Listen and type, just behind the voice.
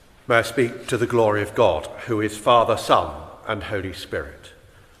May I speak to the glory of God, who is Father, Son, and Holy Spirit.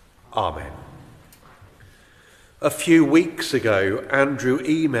 Amen. A few weeks ago, Andrew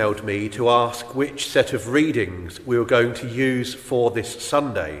emailed me to ask which set of readings we were going to use for this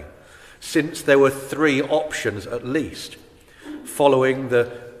Sunday, since there were 3 options at least. Following the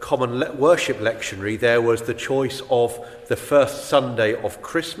Common Worship Lectionary, there was the choice of the first Sunday of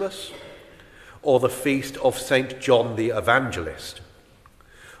Christmas or the feast of St. John the Evangelist.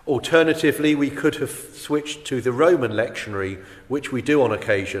 Alternatively, we could have switched to the Roman Lectionary, which we do on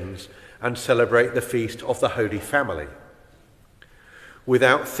occasions, and celebrate the feast of the Holy Family.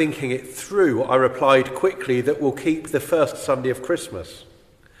 Without thinking it through, I replied quickly that we'll keep the first Sunday of Christmas,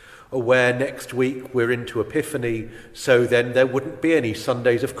 aware next week we're into Epiphany, so then there wouldn't be any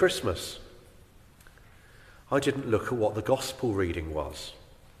Sundays of Christmas. I didn't look at what the Gospel reading was.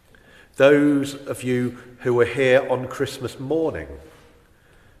 Those of you who were here on Christmas morning,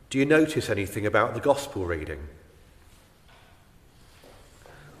 do you notice anything about the Gospel reading?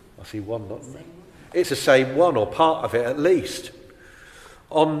 I see one. It's the same one, or part of it at least.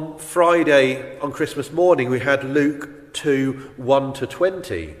 On Friday, on Christmas morning, we had Luke 2, 1 to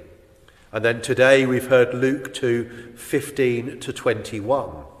 20. And then today we've heard Luke 2, 15 to 21.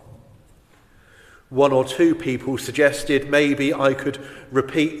 One or two people suggested maybe I could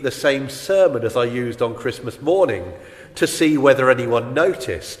repeat the same sermon as I used on Christmas morning to see whether anyone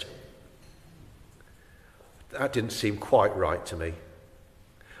noticed. That didn't seem quite right to me.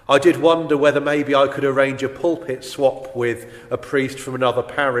 I did wonder whether maybe I could arrange a pulpit swap with a priest from another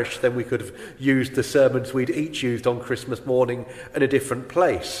parish, then we could have used the sermons we'd each used on Christmas morning in a different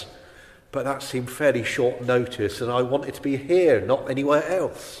place. But that seemed fairly short notice, and I wanted to be here, not anywhere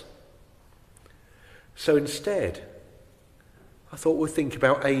else. So instead, I thought we'd think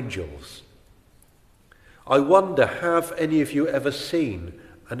about angels. I wonder, have any of you ever seen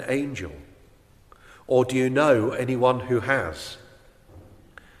an angel? Or do you know anyone who has?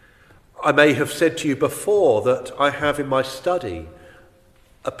 I may have said to you before that I have in my study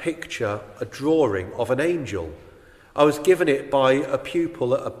a picture, a drawing of an angel. I was given it by a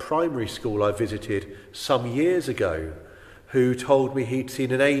pupil at a primary school I visited some years ago, who told me he'd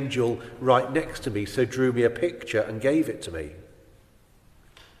seen an angel right next to me, so drew me a picture and gave it to me.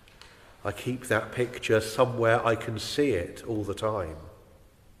 I keep that picture somewhere I can see it all the time.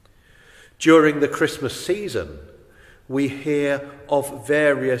 During the Christmas season, we hear of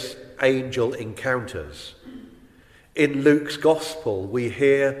various angel encounters. In Luke's Gospel, we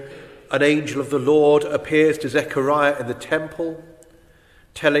hear an angel of the Lord appears to Zechariah in the temple,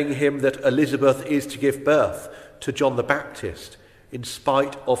 telling him that Elizabeth is to give birth to John the Baptist in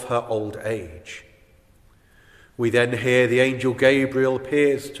spite of her old age. We then hear the angel Gabriel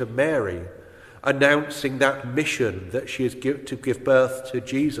appears to Mary, announcing that mission that she is to give birth to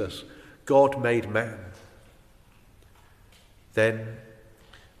Jesus, God made man. Then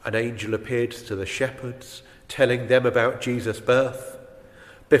an angel appeared to the shepherds, telling them about Jesus' birth,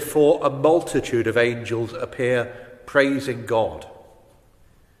 before a multitude of angels appear praising God.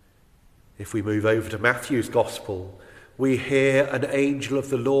 If we move over to Matthew's Gospel, we hear an angel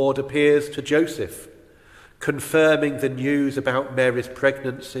of the Lord appears to Joseph, confirming the news about Mary's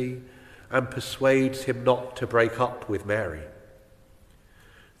pregnancy and persuades him not to break up with Mary.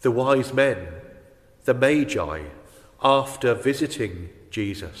 The wise men, the Magi, after visiting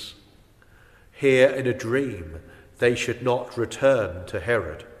Jesus, hear in a dream they should not return to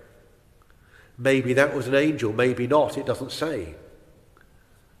Herod. Maybe that was an angel, maybe not, it doesn't say.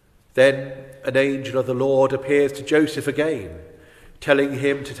 Then an angel of the Lord appears to Joseph again, telling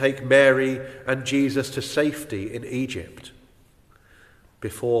him to take Mary and Jesus to safety in Egypt,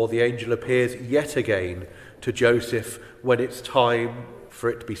 before the angel appears yet again to Joseph when it's time for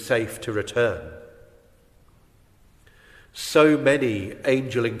it to be safe to return. So many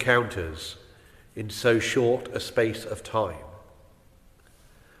angel encounters in so short a space of time.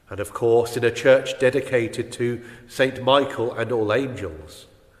 And of course, in a church dedicated to St. Michael and all angels,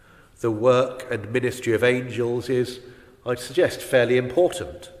 the work and ministry of angels is, I'd suggest, fairly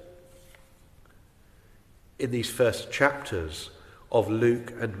important. In these first chapters of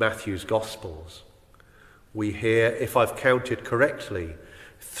Luke and Matthew's Gospels, we hear, if I've counted correctly,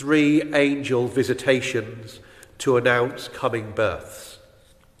 3 angel visitations to announce coming births.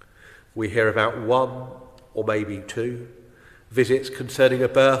 We hear about 1, or maybe 2, visits concerning a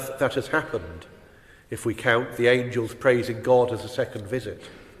birth that has happened, if we count the angels praising God as a second visit.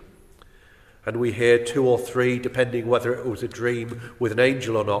 And we hear 2 or 3, depending whether it was a dream with an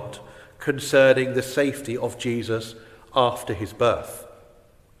angel or not, concerning the safety of Jesus after his birth.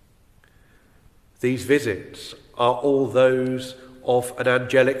 These visits are all those of an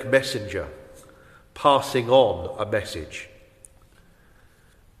angelic messenger passing on a message.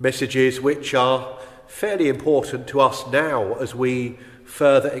 Messages which are fairly important to us now as we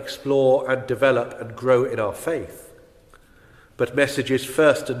further explore and develop and grow in our faith. But messages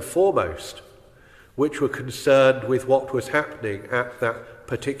first and foremost which were concerned with what was happening at that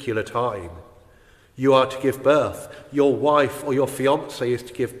particular time. You are to give birth. Your wife or your fiancé is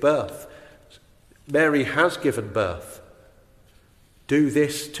to give birth. Mary has given birth. Do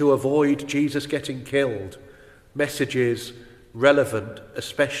this to avoid Jesus getting killed. Messages relevant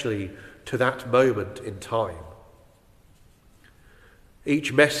especially to that moment in time.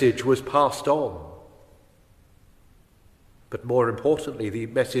 Each message was passed on, but more importantly, the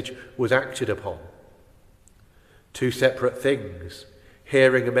message was acted upon. Two separate things,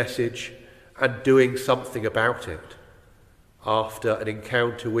 hearing a message and doing something about it after an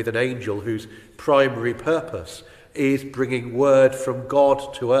encounter with an angel whose primary purpose is bringing word from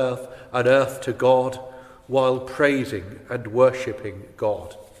God to earth and earth to God while praising and worshipping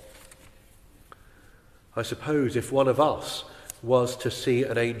God. I suppose if one of us was to see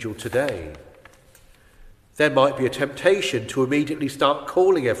an angel today, there might be a temptation to immediately start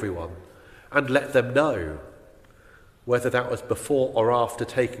calling everyone and let them know. Whether that was before or after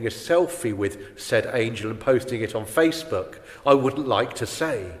taking a selfie with said angel and posting it on Facebook, I wouldn't like to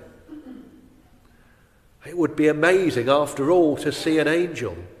say. It would be amazing, after all, to see an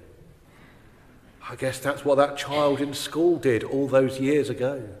angel. I guess that's what that child in school did all those years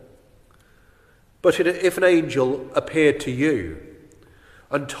ago. But if an angel appeared to you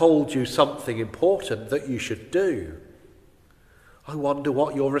and told you something important that you should do, I wonder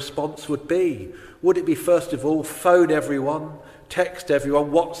what your response would be. Would it be, first of all, phone everyone, text everyone,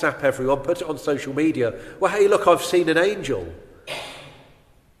 WhatsApp everyone, put it on social media? Well, hey, look, I've seen an angel.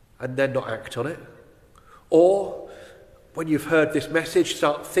 And then not act on it? Or, when you've heard this message,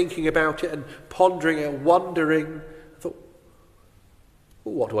 start thinking about it and pondering it and wondering, thought,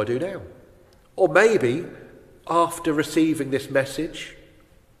 well, what do I do now? Or maybe, after receiving this message,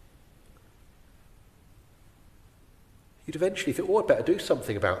 you'd eventually think, I'd better do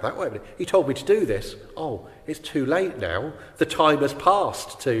something about that. Wait a minute, he told me to do this. Oh, it's too late now. The time has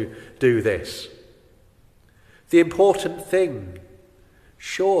passed to do this. The important thing,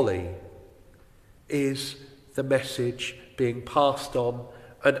 surely, is the message being passed on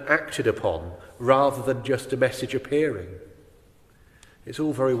and acted upon rather than just a message appearing. It's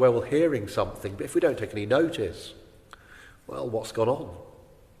all very well hearing something, but if we don't take any notice, well, what's gone on?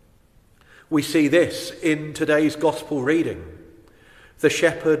 We see this in today's gospel reading. The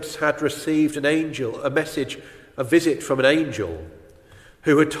shepherds had received an angel, a message, a visit from an angel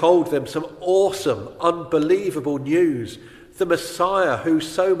who had told them some awesome, unbelievable news. The Messiah, who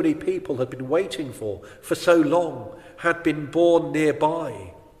so many people had been waiting for so long, had been born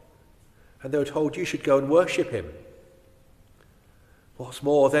nearby. And they were told, you should go and worship him. What's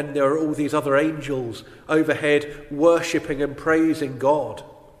more, then there are all these other angels overhead worshipping and praising God.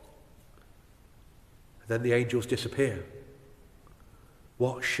 Then the angels disappear.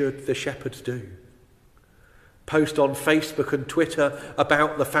 What should the shepherds do? Post on Facebook and Twitter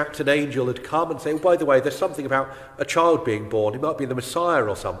about the fact an angel had come and say, by the way, there's something about a child being born. He might be the Messiah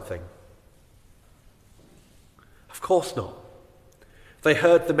or something. Of course not. They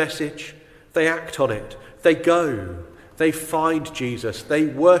heard the message. They act on it. They go. They find Jesus. They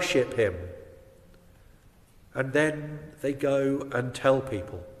worship him. And then they go and tell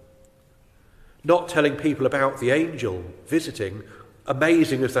people. Not telling people about the angel visiting,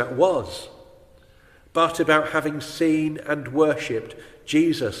 amazing as that was, but about having seen and worshipped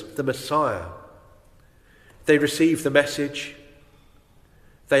Jesus, the Messiah. They receive the message,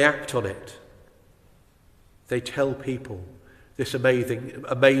 they act on it, they tell people this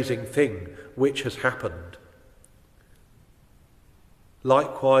amazing thing which has happened.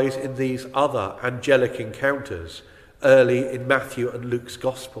 Likewise, in these other angelic encounters, early in Matthew and Luke's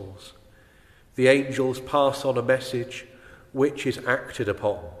Gospels, the angels pass on a message which is acted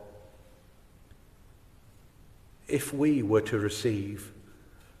upon. If we were to receive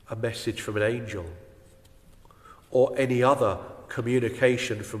a message from an angel or any other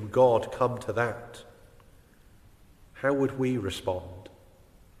communication from God come to that, how would we respond?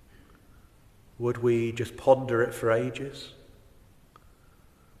 Would we just ponder it for ages?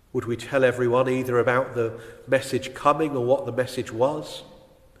 Would we tell everyone either about the message coming or what the message was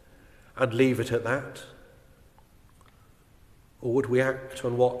and leave it at that? Or would we act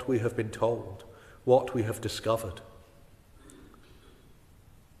on what we have been told, what we have discovered?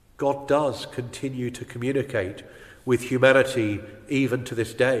 God does continue to communicate with humanity even to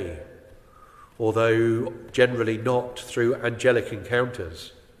this day, although generally not through angelic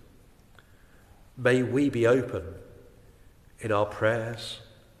encounters. May we be open in our prayers,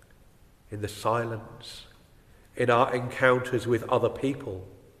 in the silence, in our encounters with other people,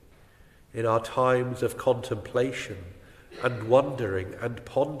 in our times of contemplation and wondering and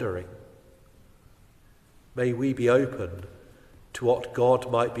pondering. May we be open to what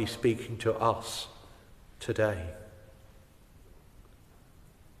God might be speaking to us today.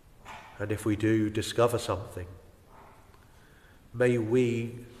 And if we do discover something, may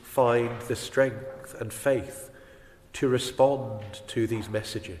we find the strength and faith to respond to these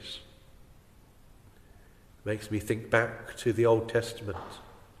messages. It makes me think back to the Old Testament,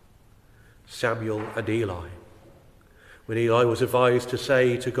 Samuel and Eli, when Eli was advised to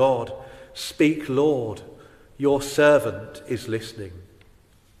say to God, "Speak, Lord, your servant is listening."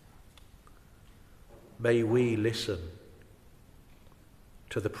 May we listen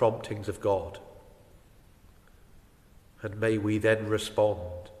to the promptings of God, and may we then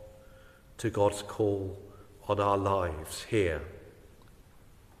respond to God's call on our lives here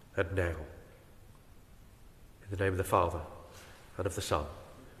and now. In the name of the Father, and of the Son,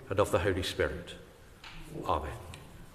 and of the Holy Spirit. Amen.